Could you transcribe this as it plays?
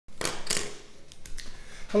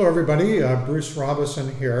Hello everybody, Bruce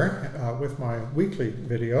Robison here with my weekly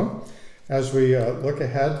video as we look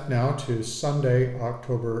ahead now to Sunday,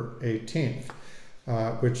 October 18th,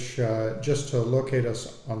 which just to locate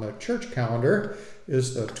us on the church calendar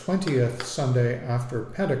is the 20th Sunday after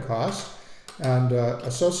Pentecost and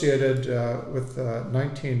associated with the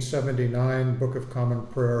 1979 Book of Common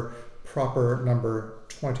Prayer proper number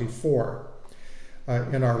 24.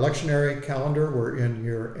 In our lectionary calendar, we're in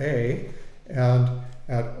year A, and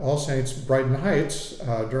at All Saints Brighton Heights,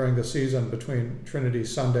 during the season between Trinity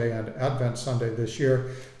Sunday and Advent Sunday this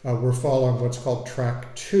year, we're following what's called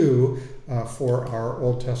track 2 for our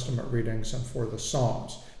Old Testament readings and for the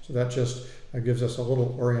Psalms. So that just gives us a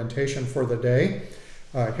little orientation for the day.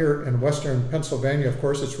 Here in western Pennsylvania, of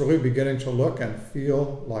course, it's really beginning to look and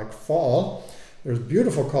feel like fall. There's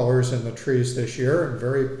beautiful colors in the trees this year and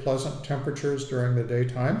very pleasant temperatures during the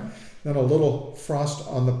daytime. Then a little frost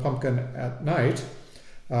on the pumpkin at night.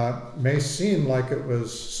 May seem like it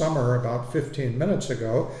was summer about 15 minutes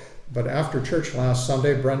ago, but after church last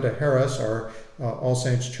Sunday, Brenda Harris, our All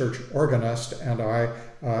Saints Church organist, and I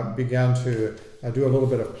began to do a little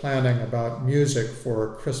bit of planning about music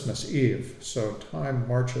for Christmas Eve. So time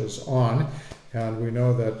marches on, and we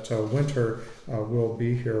know that winter will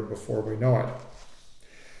be here before we know it.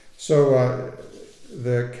 So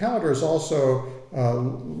the calendar is also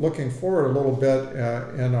looking forward a little bit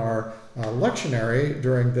in our lectionary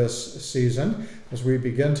during this season as we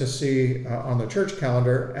begin to see on the church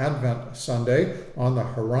calendar Advent Sunday on the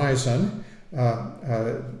horizon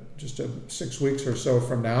just 6 weeks or so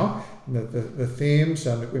from now. The themes,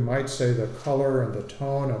 and we might say the color and the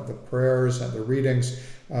tone of the prayers and the readings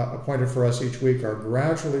appointed for us each week are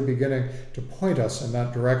gradually beginning to point us in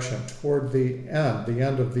that direction toward the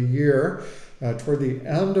end of the year, toward the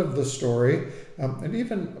end of the story, and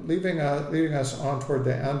even leading us on toward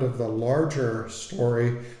the end of the larger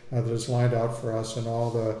story that is lined out for us in all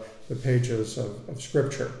the pages of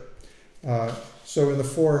Scripture. So in the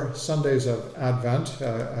 4 Sundays of Advent,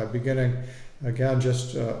 beginning again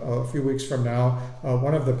just a few weeks from now,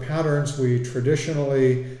 one of the patterns we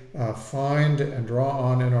traditionally find and draw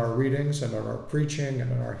on in our readings and in our preaching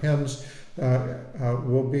and in our hymns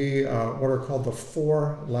will be what are called the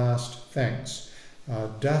 4 last things: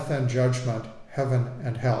 death and judgment, heaven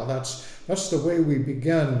and hell. That's the way we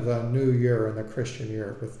begin the new year in the Christian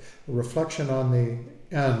year, with a reflection on the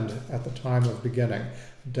end at the time of beginning.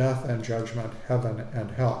 Death and judgment, heaven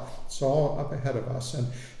and hell. It's all up ahead of us.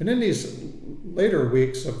 And in these later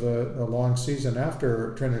weeks of the long season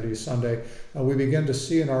after Trinity Sunday, we begin to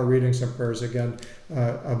see in our readings and prayers again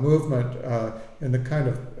a movement in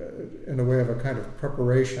the way of a kind of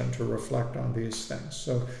preparation to reflect on these things.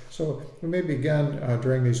 So we may begin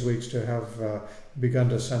during these weeks to have begun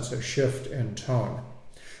to sense a shift in tone.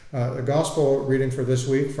 The gospel reading for this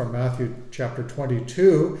week from Matthew chapter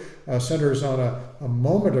 22 centers on a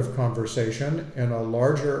moment of conversation in a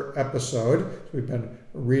larger episode. We've been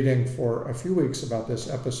reading for a few weeks about this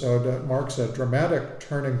episode that marks a dramatic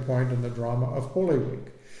turning point in the drama of Holy Week.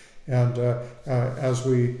 And as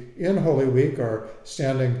we in Holy Week are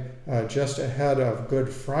standing just ahead of Good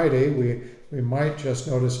Friday, we might just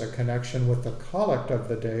notice a connection with the collect of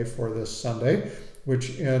the day for this Sunday,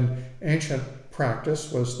 which in ancient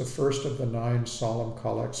practice was the first of the 9 solemn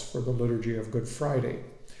collects for the liturgy of Good Friday.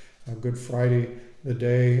 Good Friday, the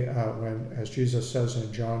day when, as Jesus says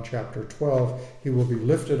in John chapter 12, he will be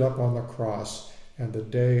lifted up on the cross and the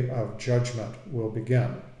day of judgment will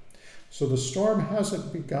begin. So the storm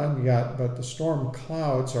hasn't begun yet, but the storm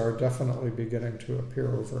clouds are definitely beginning to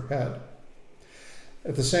appear overhead.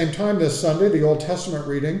 At the same time this Sunday, the Old Testament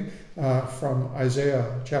reading from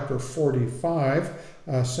Isaiah chapter 45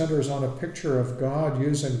 centers on a picture of God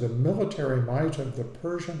using the military might of the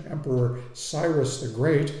Persian Emperor Cyrus the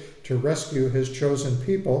Great to rescue his chosen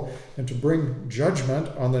people and to bring judgment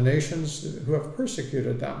on the nations who have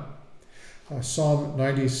persecuted them. Psalm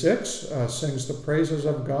 96 sings the praises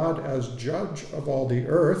of God as judge of all the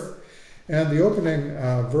earth, and the opening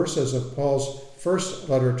verses of Paul's first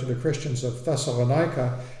letter to the Christians of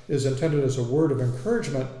Thessalonica is intended as a word of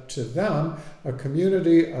encouragement to them, a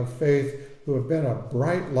community of faith who have been a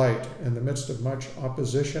bright light in the midst of much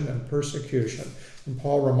opposition and persecution. And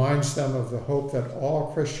Paul reminds them of the hope that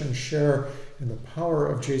all Christians share in the power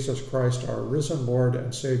of Jesus Christ, our risen Lord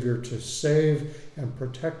and Savior, to save and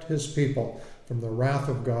protect his people from the wrath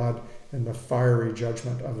of God in the fiery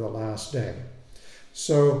judgment of the last day.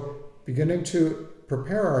 So, beginning to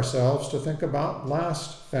prepare ourselves to think about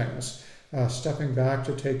last things, stepping back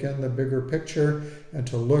to take in the bigger picture and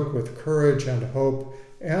to look with courage and hope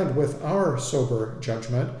and with our sober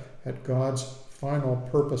judgment at God's final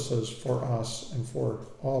purposes for us and for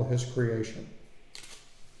all his creation.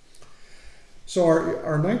 So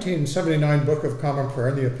our 1979 Book of Common Prayer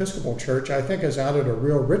in the Episcopal Church, I think, has added a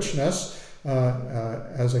real richness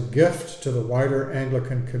as a gift to the wider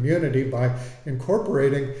Anglican community by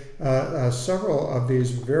incorporating several of these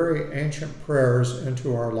very ancient prayers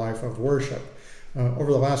into our life of worship.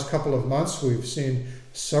 Over the last couple of months, we've seen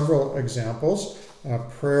several examples,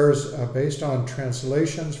 prayers based on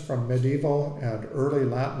translations from medieval and early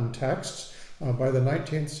Latin texts by the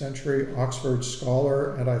 19th century Oxford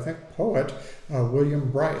scholar and I think poet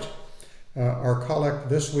William Bright. Our collect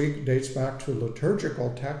this week dates back to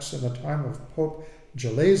liturgical texts in the time of Pope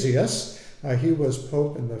Gelasius. He was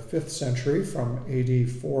pope in the 5th century from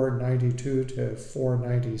AD 492 to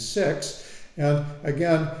 496. And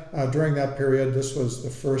again, during that period, this was the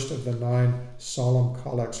first of the 9 solemn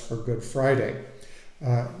collects for Good Friday.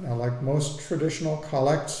 Now, like most traditional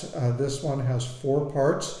collects, this one has 4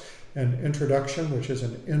 parts: an introduction, which is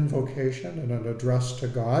an invocation and an address to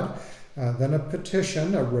God, then a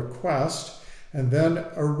petition, a request, and then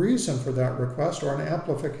a reason for that request or an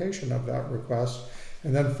amplification of that request,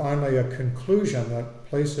 and then finally a conclusion that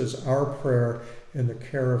places our prayer in the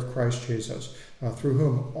care of Christ Jesus, through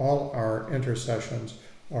whom all our intercessions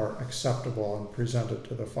are acceptable and presented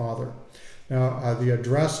to the Father. Now, the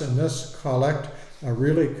address in this collect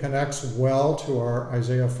really connects well to our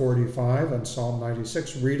Isaiah 45 and Psalm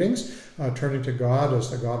 96 readings, turning to God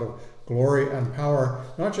as the God of glory and power,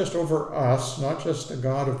 not just over us, not just the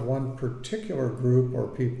God of one particular group or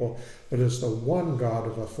people, but as the one God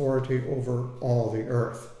of authority over all the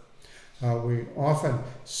earth. We often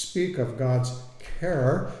speak of God's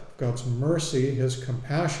care, God's mercy, his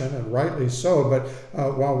compassion, and rightly so, but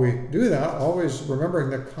while we do that, always remembering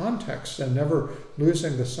the context and never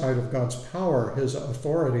losing the sight of God's power, his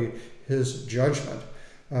authority, his judgment.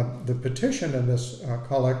 The petition in this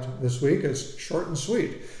collect this week is short and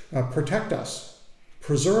sweet. Protect us,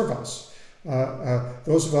 preserve us,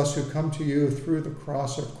 those of us who come to you through the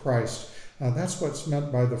cross of Christ. That's what's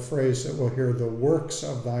meant by the phrase that we'll hear, the works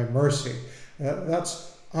of thy mercy.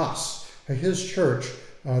 That's us, his church,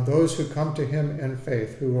 those who come to him in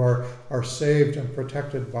faith, who are saved and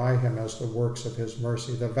protected by him as the works of his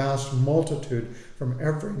mercy, the vast multitude from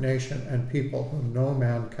every nation and people whom no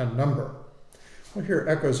man can number. We'll hear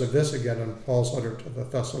echoes of this again in Paul's letter to the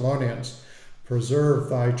Thessalonians. Preserve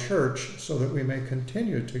thy church so that we may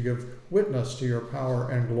continue to give witness to your power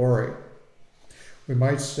and glory. We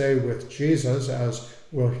might say with Jesus, as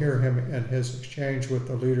we'll hear him in his exchange with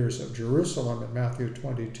the leaders of Jerusalem in Matthew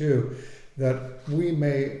 22, that we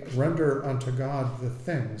may render unto God the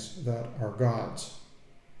things that are God's.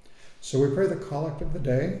 So we pray the collect of the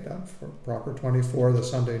day, for Proper 24, the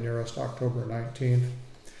Sunday nearest October 19th.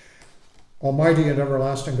 Almighty and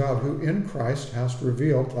everlasting God, who in Christ hast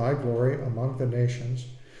revealed thy glory among the nations,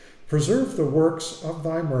 preserve the works of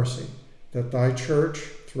thy mercy, that thy church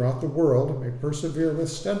throughout the world may persevere with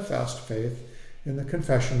steadfast faith in the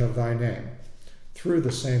confession of thy name. Through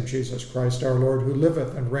the same Jesus Christ our Lord, who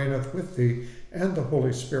liveth and reigneth with thee and the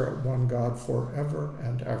Holy Spirit, one God, forever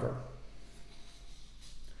and ever.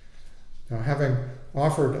 Now, having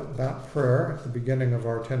offered that prayer at the beginning of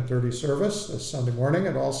our 10:30 service this Sunday morning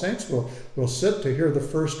at All Saints, we'll sit to hear the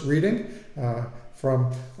first reading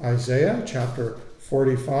from Isaiah chapter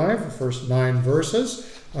 45, the first 9 verses.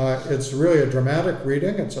 It's really a dramatic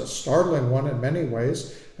reading. It's a startling one in many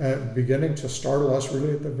ways, beginning to startle us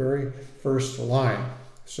really at the very first line.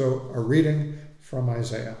 So, a reading from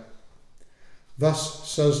Isaiah. Thus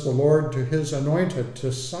says the Lord to his anointed,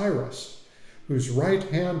 to Cyrus, whose right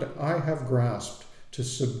hand I have grasped, to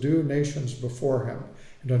subdue nations before him,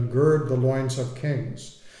 and ungird the loins of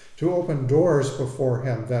kings, to open doors before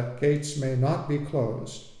him, that gates may not be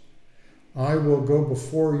closed. I will go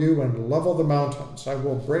before you and level the mountains. I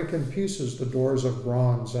will break in pieces the doors of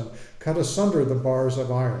bronze and cut asunder the bars of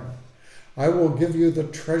iron. I will give you the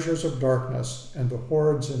treasures of darkness and the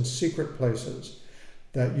hoards in secret places,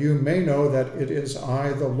 that you may know that it is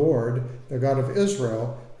I, the Lord, the God of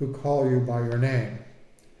Israel, who call you by your name.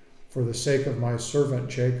 For the sake of my servant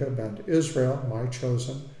Jacob and Israel, my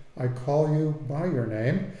chosen, I call you by your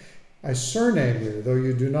name. I surname you, though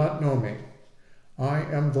you do not know me. I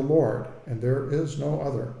am the Lord, and there is no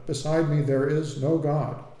other. Beside me there is no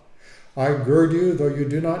God. I gird you, though you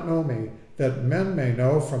do not know me, that men may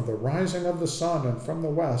know from the rising of the sun and from the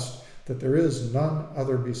west that there is none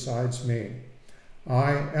other besides me.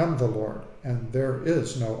 I am the Lord, and there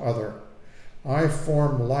is no other. I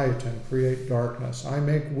form light and create darkness. I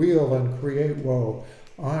make weal and create woe.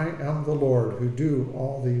 I am the Lord who do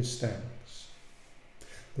all these things.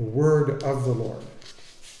 The word of the Lord.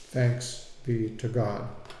 Thanks be be to God.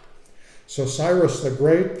 So Cyrus the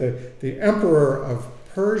Great, the emperor of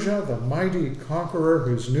Persia, the mighty conqueror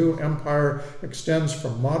whose new empire extends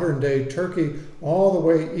from modern-day Turkey all the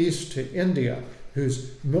way east to India,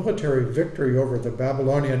 whose military victory over the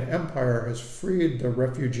Babylonian Empire has freed the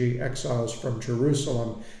refugee exiles from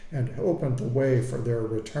Jerusalem and opened the way for their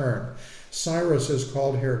return. Cyrus is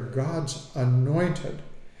called here God's anointed,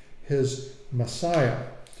 his Messiah,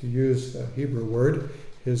 to use the Hebrew word,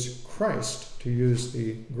 his Christ, to use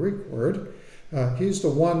the Greek word. He's the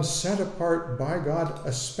one set apart by God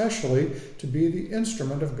especially to be the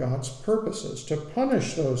instrument of God's purposes, to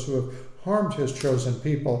punish those who have harmed his chosen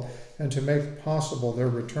people, and to make possible their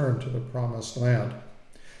return to the promised land.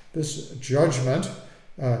 This judgment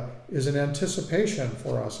is an anticipation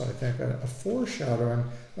for us, I think, a foreshadowing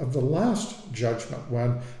of the last judgment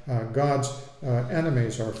when God's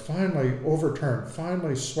enemies are finally overturned,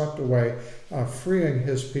 finally swept away, freeing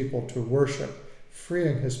his people to worship,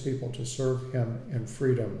 freeing his people to serve him in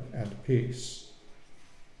freedom and peace.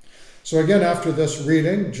 So again, after this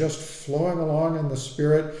reading, just flowing along in the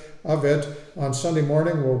spirit of it, on Sunday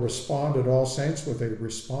morning we'll respond at All Saints with a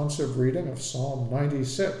responsive reading of Psalm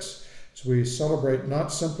 96. So we celebrate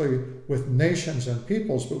not simply with nations and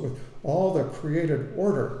peoples, but with all the created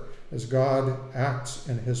order as God acts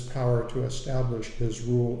in his power to establish his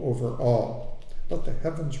rule over all. Let the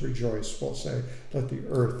heavens rejoice, we'll say. Let the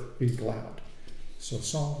earth be glad. So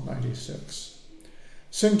Psalm 96.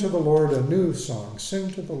 Sing to the Lord a new song.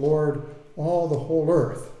 Sing to the Lord, all the whole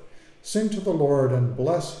earth. Sing to the Lord and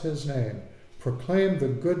bless his name. Proclaim the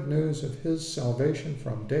good news of his salvation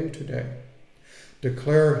from day to day.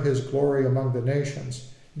 Declare his glory among the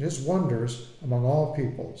nations and his wonders among all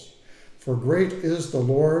peoples. For great is the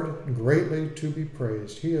Lord, and greatly to be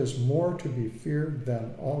praised. He is more to be feared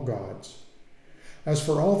than all gods. As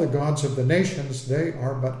for all the gods of the nations, they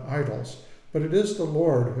are but idols, but it is the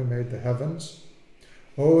Lord who made the heavens.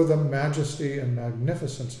 Oh, the majesty and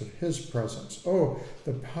magnificence of his presence. Oh,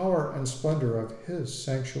 the power and splendor of his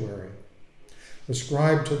sanctuary.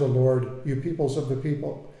 Ascribe to the Lord, you peoples of the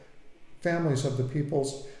people, families of the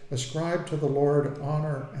peoples. Ascribe to the Lord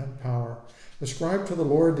honor and power. Ascribe to the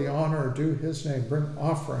Lord the honor due his name. Bring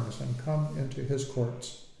offerings and come into his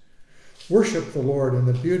courts. Worship the Lord in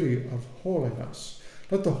the beauty of holiness.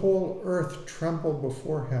 Let the whole earth tremble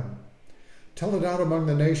before him. Tell it out among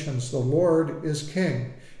the nations, the Lord is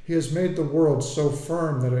king. He has made the world so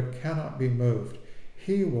firm that it cannot be moved.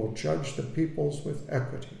 He will judge the peoples with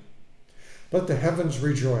equity. Let the heavens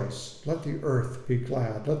rejoice. Let the earth be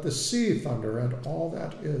glad. Let the sea thunder and all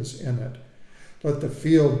that is in it. Let the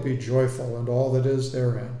field be joyful and all that is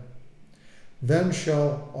therein. Then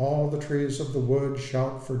shall all the trees of the wood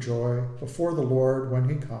shout for joy before the Lord when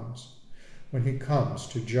he comes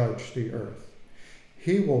to judge the earth.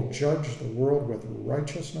 He will judge the world with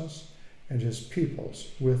righteousness and his peoples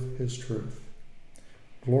with his truth.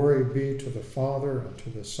 Glory be to the Father, and to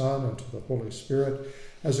the Son, and to the Holy Spirit,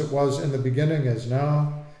 as it was in the beginning, is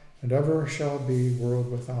now, and ever shall be,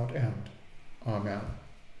 world without end. Amen.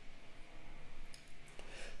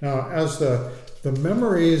 Now, as the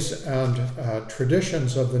memories and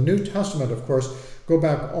traditions of the New Testament, of course, go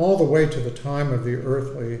back all the way to the time of the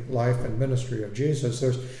earthly life and ministry of Jesus,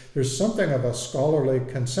 there's something of a scholarly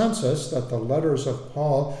consensus that the letters of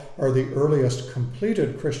Paul are the earliest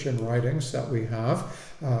completed Christian writings that we have,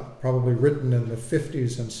 probably written in the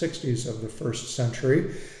 50s and 60s of the first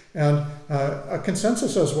century. And a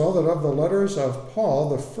consensus as well that of the letters of Paul,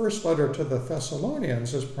 the first letter to the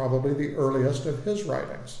Thessalonians is probably the earliest of his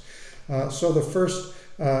writings. So the first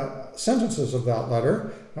sentences of that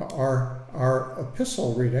letter are our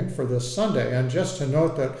epistle reading for this Sunday. And just to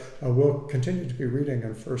note that we'll continue to be reading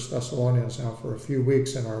in 1 Thessalonians now for a few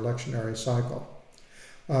weeks in our lectionary cycle.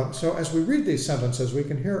 So as we read these sentences, we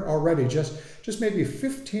can hear already just maybe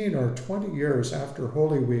 15 or 20 years after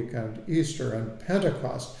Holy Week and Easter and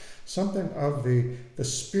Pentecost, something of the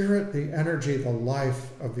spirit, the energy, the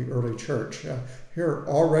life of the early church. Here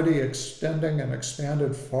already extending and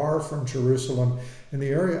expanded far from Jerusalem in the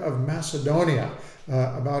area of Macedonia,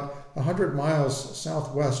 about 100 miles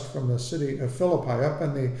southwest from the city of Philippi, up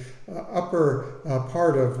in the upper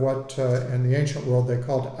part of what in the ancient world they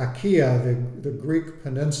called Achaia, the Greek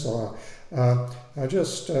peninsula.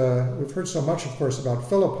 We've heard so much, of course, about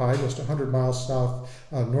Philippi, just 100 miles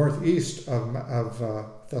northeast of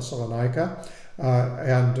Thessalonica.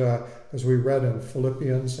 And as we read in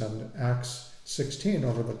Philippians and Acts 16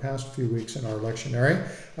 over the past few weeks in our lectionary.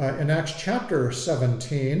 In Acts chapter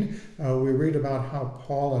 17, we read about how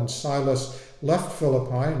Paul and Silas left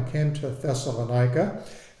Philippi and came to Thessalonica.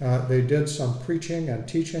 They did some preaching and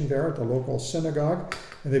teaching there at the local synagogue,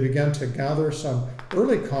 and they began to gather some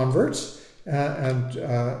early converts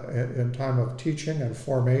in time of teaching and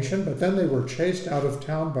formation, but then they were chased out of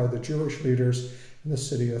town by the Jewish leaders and the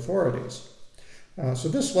city authorities. So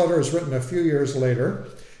this letter is written a few years later.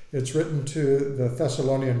 It's written to the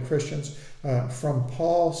Thessalonian Christians from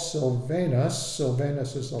Paul Silvanus.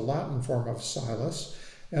 Silvanus is the Latin form of Silas.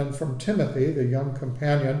 And from Timothy, the young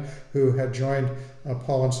companion who had joined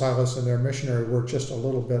Paul and Silas in their missionary work just a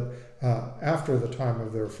little bit after the time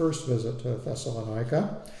of their first visit to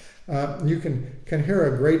Thessalonica. You can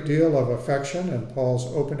hear a great deal of affection in Paul's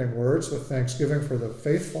opening words with thanksgiving for the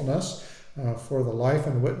faithfulness, for the life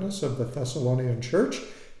and witness of the Thessalonian church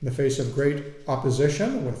in the face of great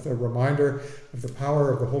opposition, with a reminder of the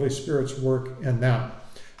power of the Holy Spirit's work in them.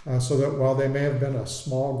 So that while they may have been a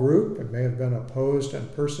small group and may have been opposed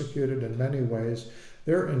and persecuted in many ways,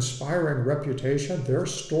 their inspiring reputation, their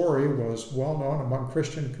story was well known among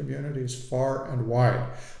Christian communities far and wide.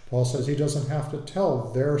 Paul says he doesn't have to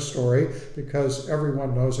tell their story because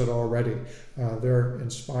everyone knows it already. Their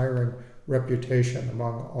inspiring reputation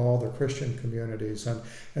among all the Christian communities. And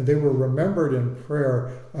they were remembered in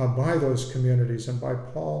prayer by those communities and by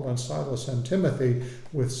Paul and Silas and Timothy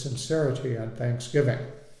with sincerity and thanksgiving.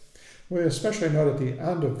 We especially note at the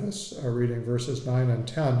end of this reading, verses 9 and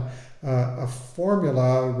 10, a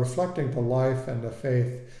formula reflecting the life and the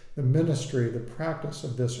faith, the ministry, the practice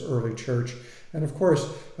of this early church, and of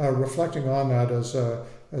course reflecting on that as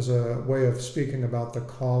a way of speaking about the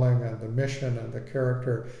calling and the mission and the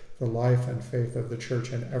character, the life and faith of the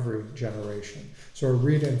church in every generation. So a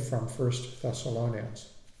reading from 1 Thessalonians.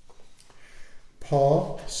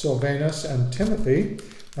 Paul, Silvanus, and Timothy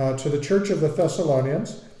to the church of the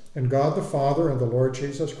Thessalonians, and God the Father and the Lord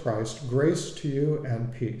Jesus Christ, grace to you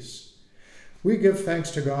and peace. We give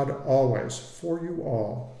thanks to God always for you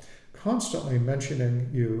all, constantly mentioning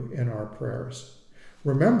you in our prayers,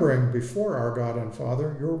 remembering before our God and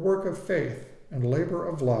Father your work of faith and labor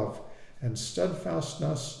of love and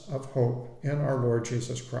steadfastness of hope in our Lord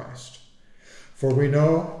Jesus Christ. For we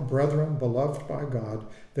know, brethren beloved by God,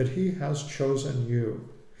 that he has chosen you.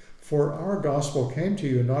 For our gospel came to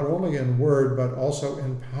you not only in word, but also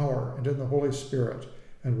in power and in the Holy Spirit,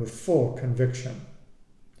 and with full conviction.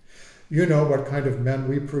 You know what kind of men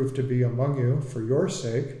we proved to be among you for your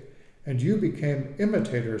sake, and you became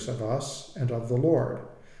imitators of us and of the Lord.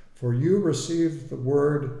 For you received the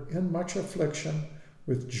word in much affliction,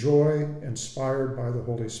 with joy inspired by the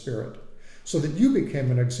Holy Spirit, so that you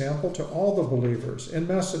became an example to all the believers in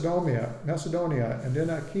Macedonia and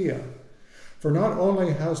in Achaia. For not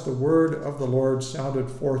only has the word of the Lord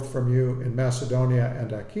sounded forth from you in Macedonia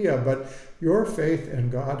and Achaia, but your faith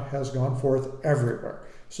in God has gone forth everywhere,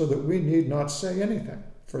 so that we need not say anything.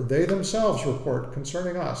 For they themselves report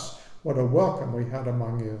concerning us what a welcome we had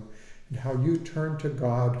among you, and how you turned to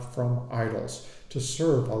God from idols, to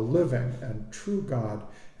serve a living and true God,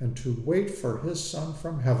 and to wait for his Son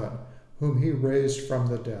from heaven, whom he raised from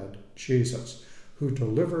the dead, Jesus, who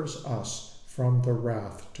delivers us from the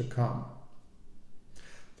wrath to come.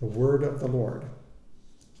 The word of the Lord.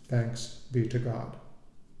 Thanks be to God.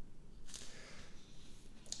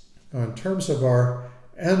 Now, in terms of our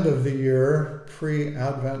end of the year,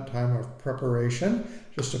 pre-Advent time of preparation,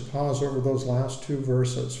 just to pause over those last two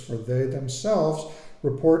verses. For they themselves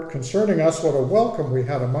report concerning us what a welcome we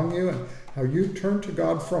had among you, and how you turned to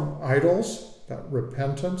God from idols, that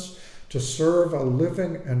repentance, to serve a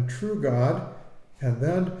living and true God, and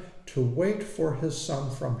then to wait for his Son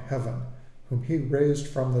from heaven, whom he raised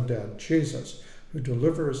from the dead, Jesus, who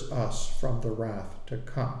delivers us from the wrath to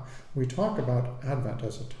come. We talk about Advent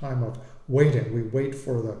as a time of waiting. We wait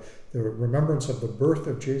for the remembrance of the birth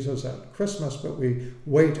of Jesus at Christmas, but we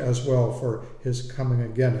wait as well for his coming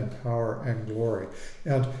again in power and glory.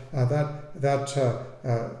 And that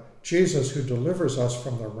Jesus who delivers us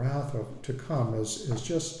from the wrath to come is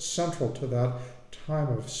just central to that time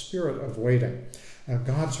of spirit of waiting.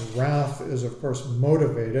 God's wrath is, of course,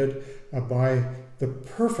 motivated by the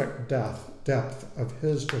perfect depth of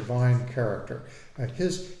his divine character,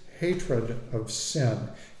 his hatred of sin,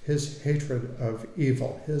 his hatred of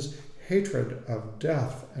evil, his hatred of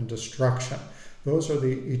death and destruction. Those are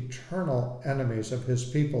the eternal enemies of his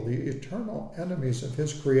people, the eternal enemies of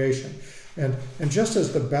his creation. And just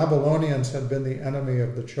as the Babylonians had been the enemy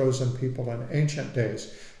of the chosen people in ancient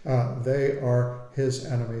days, they are his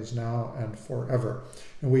enemies now and forever.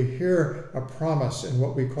 And we hear a promise in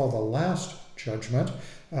what we call the last judgment,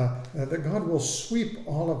 that God will sweep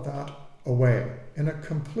all of that away in a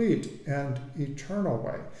complete and eternal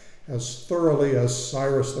way. as thoroughly as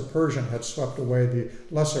Cyrus the Persian had swept away the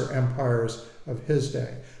lesser empires of his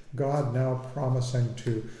day. God now promising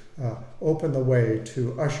to open the way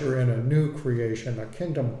to usher in a new creation, a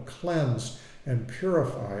kingdom cleansed and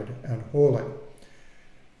purified and holy.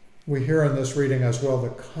 We hear in this reading as well the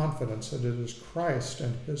confidence that it is Christ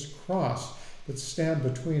and his cross that stand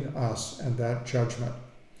between us and that judgment.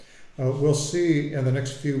 We'll see in the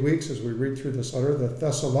next few weeks as we read through this letter, the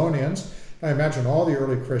Thessalonians, I imagine all the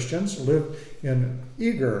early Christians, lived in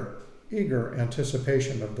eager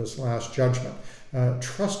anticipation of this last judgment,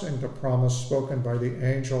 trusting the promise spoken by the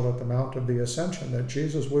angel at the Mount of the Ascension that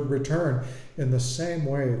Jesus would return in the same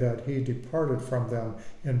way that he departed from them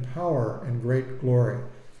in power and great glory.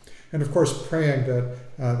 And of course, praying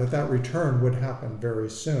that return would happen very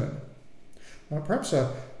soon. Perhaps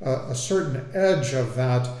a certain edge of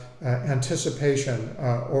that anticipation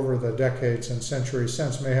over the decades and centuries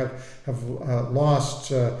since may have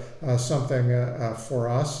lost something for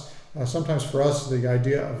us. Sometimes for us, the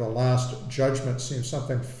idea of the last judgment seems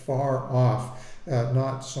something far off,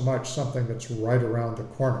 not so much something that's right around the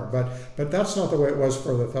corner. But that's not the way it was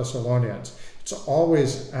for the Thessalonians. It's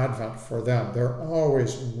always Advent for them. They're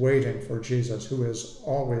always waiting for Jesus, who is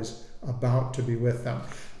always about to be with them.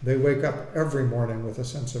 They wake up every morning with a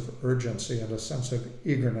sense of urgency and a sense of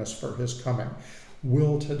eagerness for his coming.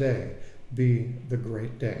 Will today be the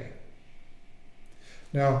great day?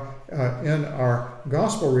 Now, in our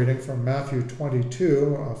gospel reading from Matthew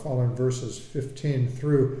 22, following verses 15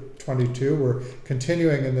 through 22, we're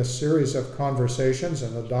continuing in this series of conversations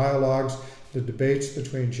and the dialogues, the debates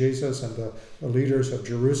between Jesus and the leaders of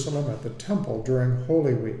Jerusalem at the temple during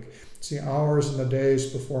Holy Week. It's the hours and the days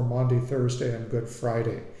before Maundy Thursday and Good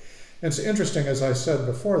Friday. And it's interesting, as I said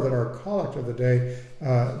before, that our collect of the day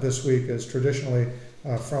this week is traditionally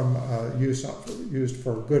used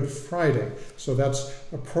for Good Friday. So that's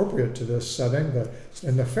appropriate to this setting.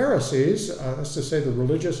 And the Pharisees, that's to say the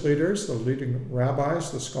religious leaders, the leading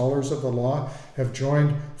rabbis, the scholars of the law, have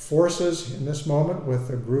joined forces in this moment with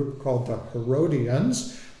a group called the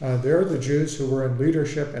Herodians. They're the Jews who were in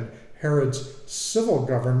leadership in Herod's civil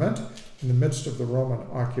government in the midst of the Roman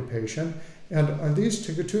occupation. And these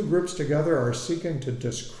two groups together are seeking to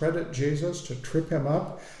discredit Jesus, to trip him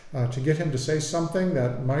up, to get him to say something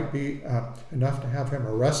that might be enough to have him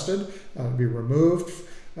arrested, be removed,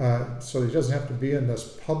 so he doesn't have to be in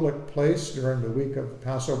this public place during the week of the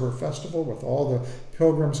Passover festival with all the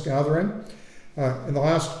pilgrims gathering. In the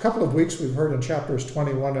last couple of weeks, we've heard in chapters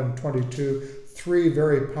 21 and 22 three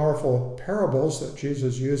very powerful parables that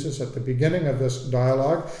Jesus uses at the beginning of this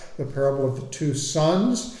dialogue. The parable of the two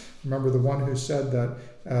sons. Remember the one who said that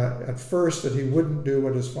at first that he wouldn't do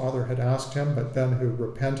what his father had asked him, but then who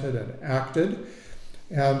repented and acted.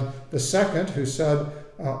 And the second who said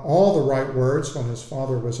all the right words when his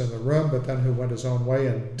father was in the room, but then who went his own way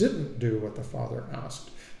and didn't do what the father asked.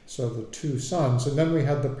 So the two sons. And then we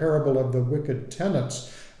had the parable of the wicked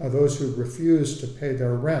tenants, those who refused to pay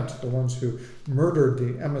their rent, the ones who murdered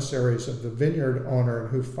the emissaries of the vineyard owner and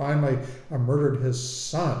who finally murdered his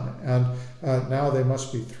son. And now they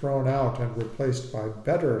must be thrown out and replaced by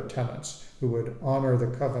better tenants who would honor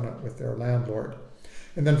the covenant with their landlord.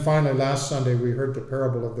 And then finally, last Sunday, we heard the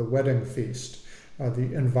parable of the wedding feast.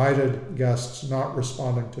 The invited guests not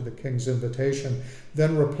responding to the king's invitation,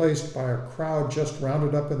 then replaced by a crowd just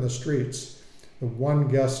rounded up in the streets. The one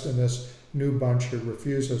guest in this new bunch who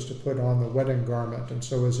refuses to put on the wedding garment and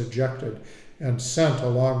so is ejected and sent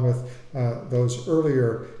along with those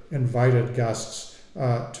earlier invited guests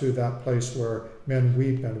to that place where men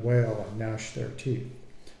weep and wail and gnash their teeth.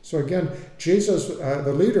 So again, Jesus,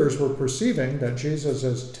 the leaders were perceiving that Jesus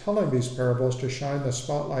is telling these parables to shine the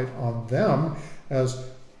spotlight on them as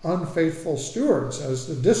unfaithful stewards, as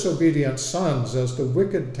the disobedient sons, as the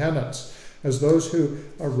wicked tenants, as those who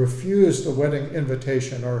refuse the wedding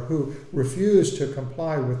invitation or who refuse to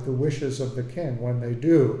comply with the wishes of the king when they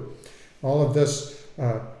do. All of this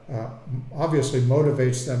obviously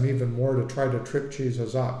motivates them even more to try to trip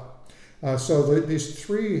Jesus up. These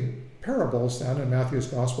three parables then in Matthew's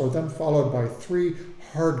gospel are then followed by three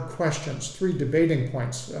hard questions, three debating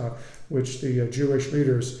points which the Jewish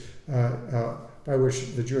leaders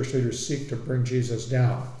seek to bring Jesus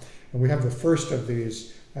down. And we have the first of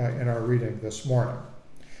these in our reading this morning.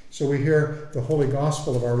 So we hear the Holy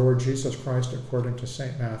Gospel of our Lord Jesus Christ according to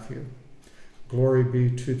St. Matthew. Glory be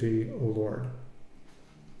to thee, O Lord.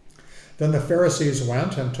 Then the Pharisees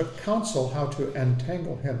went and took counsel how to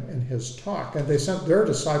entangle him in his talk. And they sent their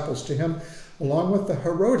disciples to him along with the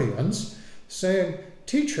Herodians, saying,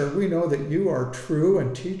 Teacher, we know that you are true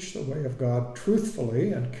and teach the way of God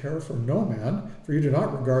truthfully and care for no man, for you do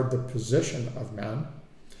not regard the position of men.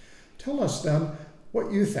 Tell us then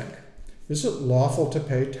what you think. Is it lawful to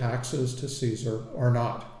pay taxes to Caesar or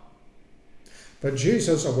not?" But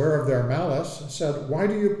Jesus, aware of their malice, said, "Why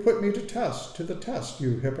do you put me to the test,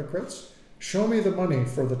 you hypocrites? Show me the money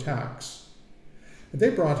for the tax." They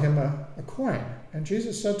brought him a coin, and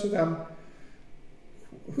Jesus said to them,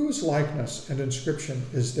 "Whose likeness and inscription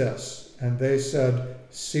is this?" And they said,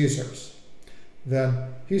 "Caesar's." Then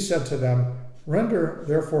he said to them, "Render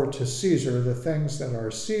therefore to Caesar the things that are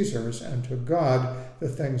Caesar's, and to God the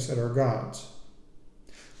things that are God's."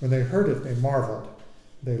 When they heard it, they marveled.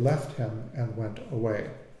 They left him and went away.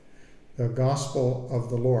 The gospel of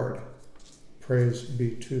the Lord. Praise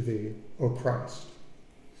be to thee, O Christ.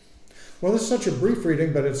 Well, this is such a brief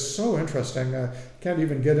reading, but it's so interesting. I can't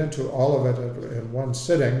even get into all of it in one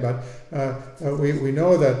sitting, but we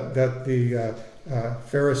know that the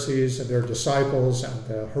Pharisees and their disciples and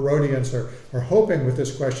the Herodians are hoping with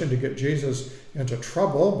this question to get Jesus into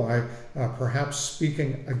trouble by perhaps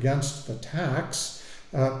speaking against the tax.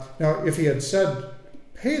 Now, if he had said,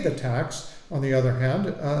 "Pay the tax," on the other hand,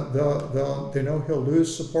 they know he'll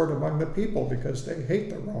lose support among the people because they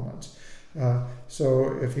hate the Romans.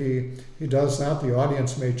 So if he does that, the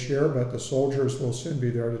audience may cheer, but the soldiers will soon be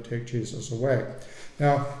there to take Jesus away.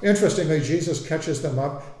 Now, interestingly, Jesus catches them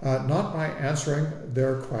up not by answering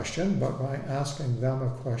their question, but by asking them a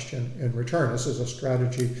question in return. This is a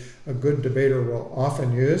strategy a good debater will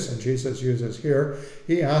often use, and Jesus uses here.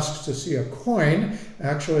 He asks to see a coin.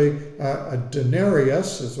 Actually, a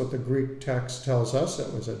denarius is what the Greek text tells us.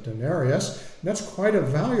 It was a denarius. And that's quite a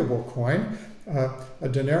valuable coin. A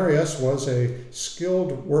denarius was a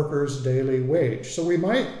skilled worker's daily wage. So we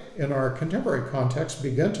might, in our contemporary context,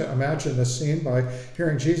 begin to imagine this scene by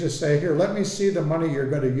hearing Jesus say, "Here, let me see the money you're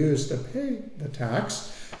going to use to pay the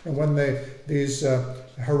tax." And when these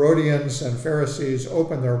Herodians and Pharisees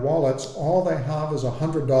open their wallets, all they have is a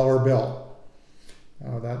 $100 bill.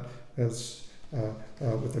 That is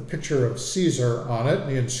with a picture of Caesar on it, and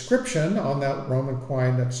the inscription on that Roman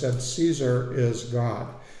coin that said, "Caesar is God."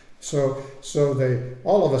 So they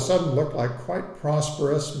all of a sudden look like quite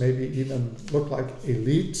prosperous, maybe even look like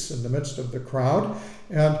elites in the midst of the crowd.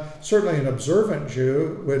 And certainly an observant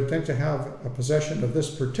Jew would think to have a possession of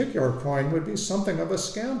this particular coin would be something of a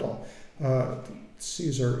scandal.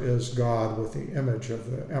 Caesar is God with the image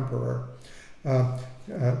of the emperor.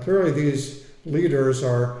 Clearly these leaders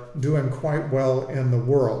are doing quite well in the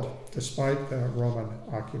world, despite the Roman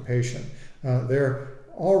occupation. They're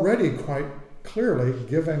already quite clearly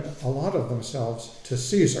giving a lot of themselves to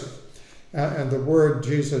Caesar. And the word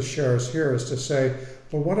Jesus shares here is to say,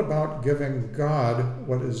 well, what about giving God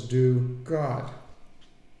what is due God?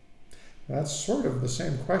 That's sort of the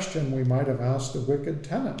same question we might have asked the wicked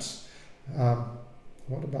tenants.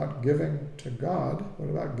 What about giving to God?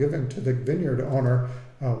 What about giving to the vineyard owner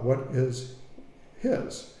what is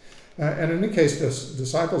his? And in any case, the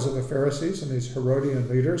disciples of the Pharisees and these Herodian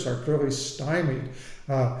leaders are clearly stymied.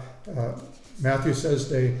 Matthew says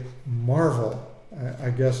they marvel,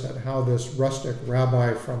 I guess, at how this rustic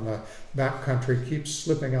rabbi from the backcountry keeps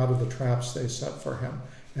slipping out of the traps they set for him,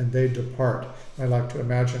 and they depart. I like to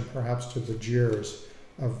imagine perhaps to the jeers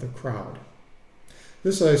of the crowd.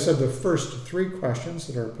 This, as I said, the first three questions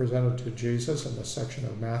that are presented to Jesus in this section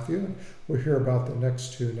of Matthew, and we'll hear about the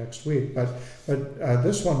next two next week. But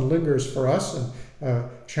this one lingers for us and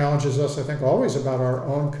challenges us, I think, always about our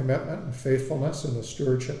own commitment and faithfulness in the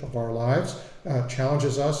stewardship of our lives.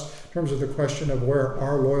 Challenges us in terms of the question of where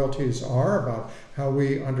our loyalties are, about how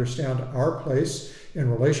we understand our place in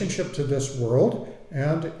relationship to this world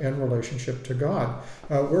and in relationship to God.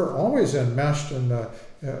 We're always enmeshed in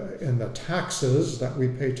the taxes that we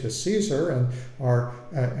pay to Caesar and our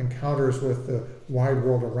encounters with the wide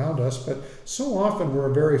world around us, but so often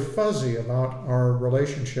we're very fuzzy about our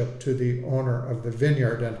relationship to the owner of the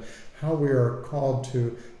vineyard and how we are called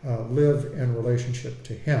to live in relationship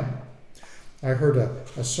to him. I heard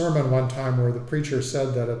a sermon one time where the preacher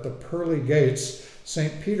said that at the pearly gates,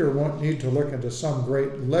 St. Peter won't need to look into some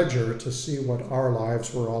great ledger to see what our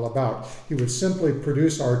lives were all about. He would simply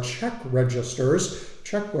produce our checkbook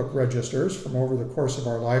registers from over the course of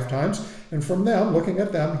our lifetimes, and from them, looking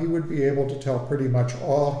at them, he would be able to tell pretty much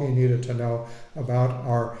all he needed to know about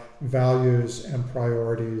our values and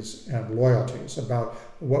priorities and loyalties, about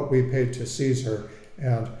what we paid to Caesar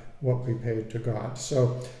and what we paid to God.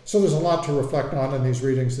 So there's a lot to reflect on in these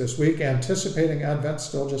readings this week, anticipating Advent,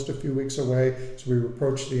 still just a few weeks away as we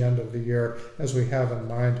approach the end of the year, as we have in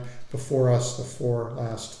mind before us the four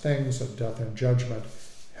last things of death and judgment,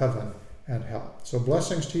 heaven and hell. So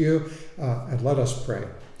blessings to you, and let us pray.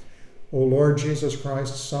 O Lord Jesus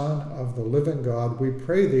Christ, Son of the living God, we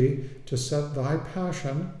pray thee to set thy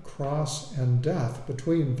passion, cross, and death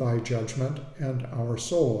between thy judgment and our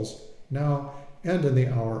souls, now and in the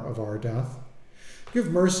hour of our death. Give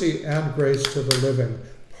mercy and grace to the living,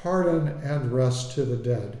 pardon and rest to the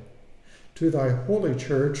dead. To thy holy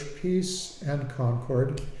church, peace and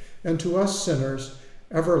concord, and to us sinners,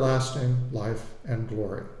 everlasting life and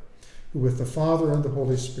glory, who with the Father and the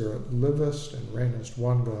Holy Spirit livest and reignest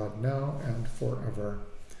one God, now and forever.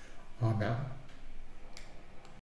 Amen.